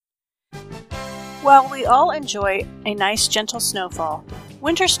While we all enjoy a nice gentle snowfall,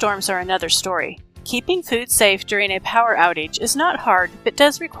 winter storms are another story. Keeping food safe during a power outage is not hard, but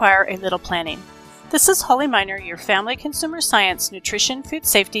does require a little planning. This is Holly Miner, your Family Consumer Science, Nutrition, Food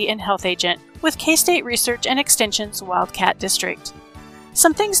Safety, and Health Agent with K-State Research and Extension's Wildcat District.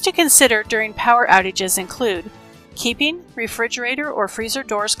 Some things to consider during power outages include keeping refrigerator or freezer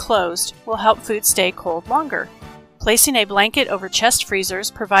doors closed will help food stay cold longer. Placing a blanket over chest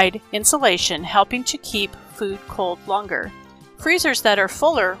freezers provide insulation, helping to keep food cold longer. Freezers that are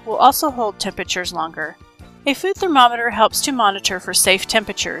fuller will also hold temperatures longer. A food thermometer helps to monitor for safe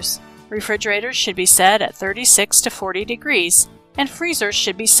temperatures. Refrigerators should be set at 36 to 40 degrees, and freezers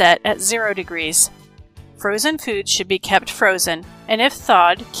should be set at 0 degrees. Frozen foods should be kept frozen, and if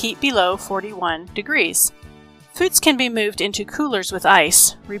thawed, keep below 41 degrees. Foods can be moved into coolers with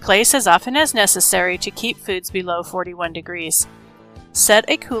ice. Replace as often as necessary to keep foods below 41 degrees. Set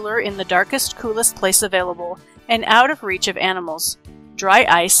a cooler in the darkest, coolest place available and out of reach of animals. Dry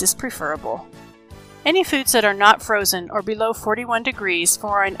ice is preferable. Any foods that are not frozen or below 41 degrees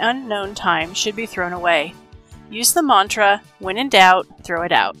for an unknown time should be thrown away. Use the mantra, when in doubt, throw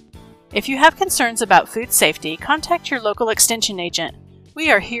it out. If you have concerns about food safety, contact your local extension agent.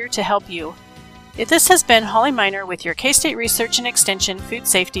 We are here to help you. This has been Holly Miner with your K-State Research and Extension Food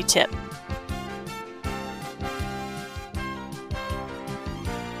Safety Tip.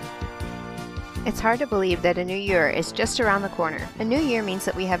 It's hard to believe that a new year is just around the corner. A new year means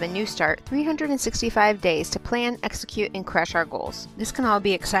that we have a new start, 365 days to plan, execute, and crush our goals. This can all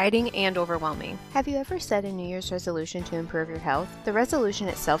be exciting and overwhelming. Have you ever set a New Year's resolution to improve your health? The resolution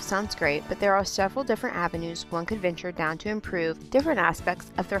itself sounds great, but there are several different avenues one could venture down to improve different aspects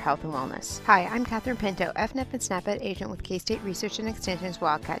of their health and wellness. Hi, I'm Catherine Pinto, FNP and SNAP agent with K-State Research and Extension's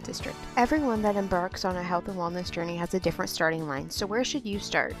Wildcat District. Everyone that embarks on a health and wellness journey has a different starting line, so where should you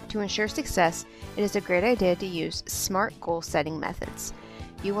start? To ensure success, it is a great idea to use SMART goal setting methods.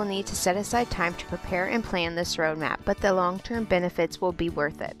 You will need to set aside time to prepare and plan this roadmap, but the long-term benefits will be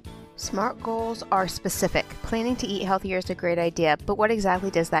worth it. SMART goals are specific. Planning to eat healthier is a great idea, but what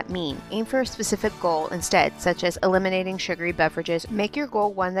exactly does that mean? Aim for a specific goal instead, such as eliminating sugary beverages. Make your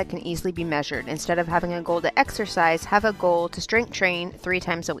goal one that can easily be measured. Instead of having a goal to exercise, have a goal to strength train 3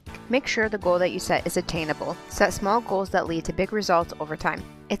 times a week. Make sure the goal that you set is attainable. Set small goals that lead to big results over time.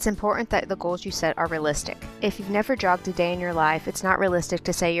 It's important that the goals you set are realistic. If you've never jogged a day in your life, it's not realistic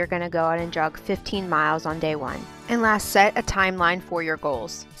to say you're going to go out and jog 15 miles on day 1. And last, set a timeline for your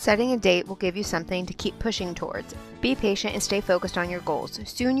goals. Setting a date will give you something to keep pushing towards. Be patient and stay focused on your goals.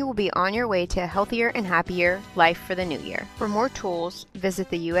 Soon you will be on your way to a healthier and happier life for the new year. For more tools, visit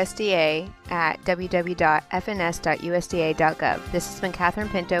the USDA at www.fns.usda.gov. This has been Catherine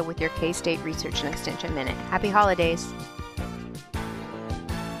Pinto with your K-State Research and Extension Minute. Happy holidays!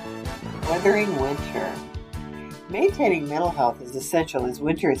 Weathering winter. Maintaining mental health is essential as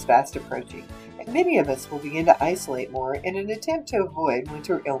winter is fast approaching, and many of us will begin to isolate more in an attempt to avoid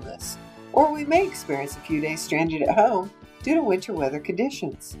winter illness. Or we may experience a few days stranded at home due to winter weather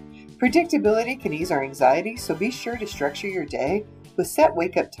conditions. Predictability can ease our anxiety, so be sure to structure your day with set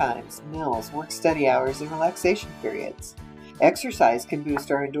wake-up times, meals, work-study hours, and relaxation periods. Exercise can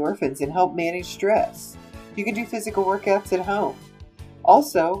boost our endorphins and help manage stress. You can do physical workouts at home.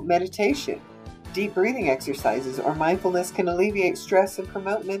 Also, meditation, deep breathing exercises, or mindfulness can alleviate stress and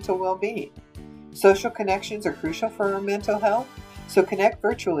promote mental well-being. Social connections are crucial for our mental health, so connect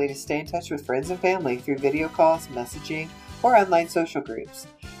virtually to stay in touch with friends and family through video calls, messaging, or online social groups.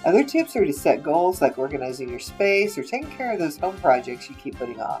 Other tips are to set goals like organizing your space or taking care of those home projects you keep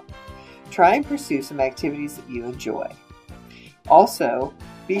putting off. Try and pursue some activities that you enjoy. Also,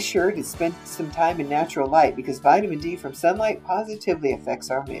 be sure to spend some time in natural light because vitamin D from sunlight positively affects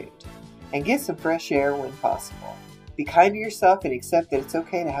our mood. And get some fresh air when possible. Be kind to yourself and accept that it's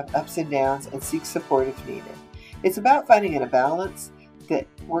okay to have ups and downs and seek support if needed. It's about finding a balance that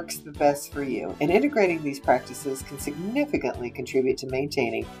works the best for you, and integrating these practices can significantly contribute to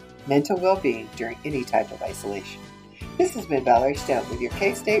maintaining mental well-being during any type of isolation. This has been Valerie Stone with your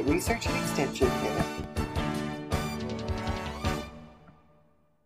K-State Research and Extension Minute.